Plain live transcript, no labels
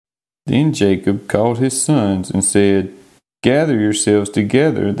Then Jacob called his sons and said, Gather yourselves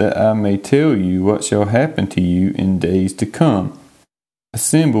together, that I may tell you what shall happen to you in days to come.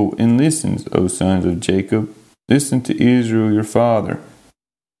 Assemble and listen, O sons of Jacob. Listen to Israel your father.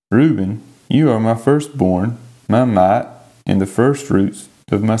 Reuben, you are my firstborn, my might, and the firstfruits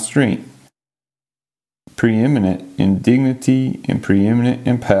of my strength, preeminent in dignity and preeminent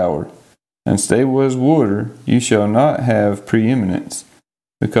in power. Unstable as water, you shall not have preeminence,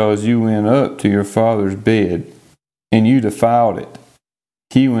 because you went up to your father's bed, and you defiled it.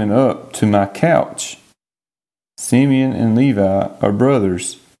 He went up to my couch. Simeon and Levi are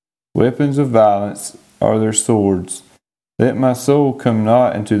brothers. Weapons of violence are their swords. Let my soul come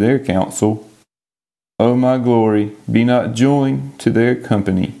not into their counsel. O my glory, be not joined to their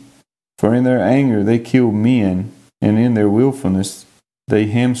company. For in their anger they kill men, and in their willfulness they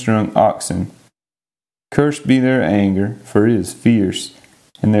hamstrung oxen. Cursed be their anger, for it is fierce,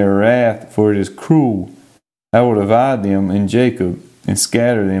 and their wrath, for it is cruel. I will divide them in Jacob, and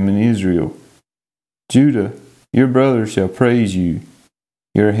scatter them in Israel. Judah, your brothers shall praise you.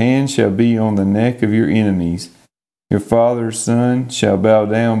 Your hand shall be on the neck of your enemies. Your father's son shall bow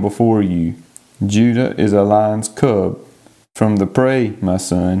down before you. Judah is a lion's cub. From the prey, my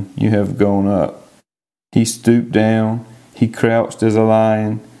son, you have gone up. He stooped down, he crouched as a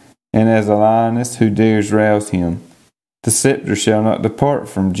lion, and as a lioness who dares rouse him. The scepter shall not depart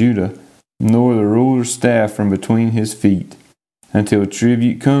from Judah, nor the ruler's staff from between his feet, until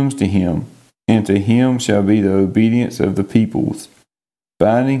tribute comes to him, and to him shall be the obedience of the peoples.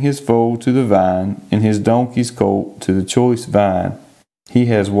 Binding his foal to the vine, and his donkey's colt to the choice vine. He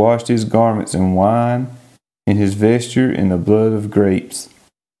has washed his garments in wine, and his vesture in the blood of grapes.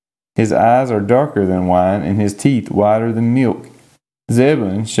 His eyes are darker than wine, and his teeth whiter than milk.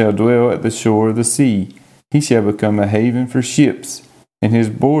 Zebulun shall dwell at the shore of the sea. He shall become a haven for ships, and his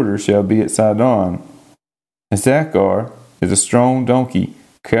border shall be at Sidon. Issachar is a strong donkey,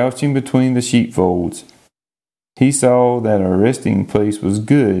 crouching between the sheepfolds. He saw that a resting place was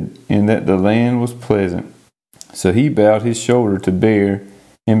good, and that the land was pleasant. So he bowed his shoulder to bear,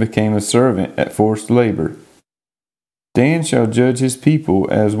 and became a servant at forced labor. Dan shall judge his people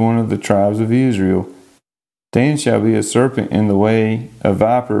as one of the tribes of Israel. Dan shall be a serpent in the way, a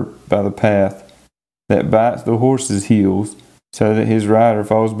viper by the path, that bites the horse's heels, so that his rider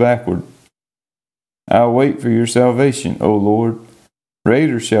falls backward. I'll wait for your salvation, O Lord.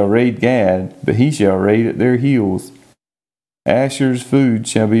 Raiders shall raid Gad, but he shall raid at their heels. Asher's food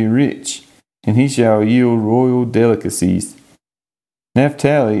shall be rich, and he shall yield royal delicacies.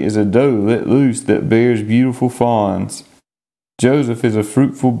 Naphtali is a doe let loose that bears beautiful fawns. Joseph is a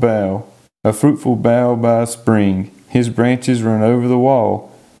fruitful bough by a spring. His branches run over the wall.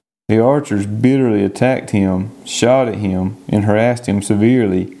 The archers bitterly attacked him, shot at him, and harassed him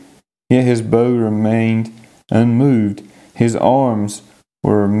severely. Yet his bow remained unmoved. His arms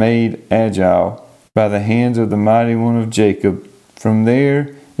were made agile by the hands of the mighty one of Jacob. From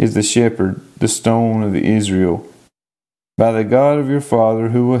there is the shepherd, the stone of Israel. By the God of your father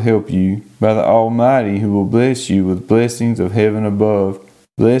who will help you, by the Almighty who will bless you with blessings of heaven above,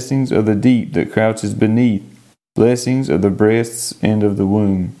 blessings of the deep that crouches beneath, blessings of the breasts and of the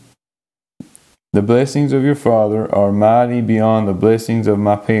womb. The blessings of your father are mighty beyond the blessings of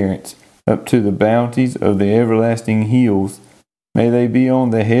my parents, up to the bounties of the everlasting hills. May they be on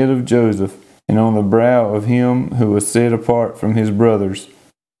the head of Joseph, and on the brow of him who was set apart from his brothers.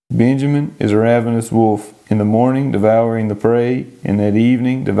 Benjamin is a ravenous wolf, in the morning devouring the prey, and at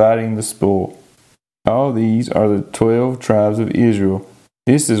evening dividing the spoil. All these are the 12 tribes of Israel.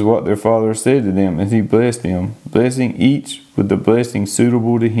 This is what their father said to them as he blessed them, blessing each with the blessing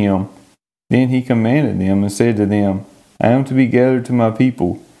suitable to him. Then he commanded them and said to them, I am to be gathered to my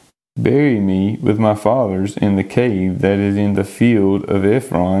people. Bury me with my fathers in the cave that is in the field of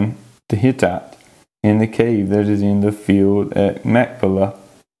Ephron the Hittite, in the cave that is in the field at Machpelah,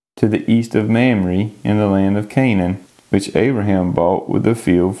 to the east of Mamre, in the land of Canaan, which Abraham bought with the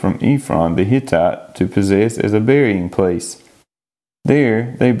field from Ephron the Hittite to possess as a burying place.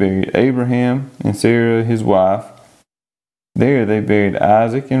 There they buried Abraham and Sarah his wife. There they buried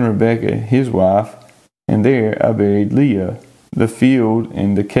Isaac and Rebekah his wife, and there I buried Leah. The field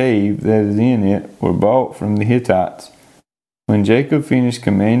and the cave that is in it were bought from the Hittites. When Jacob finished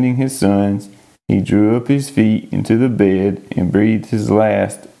commanding his sons, he drew up his feet into the bed and breathed his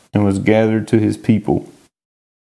last, and was gathered to his people.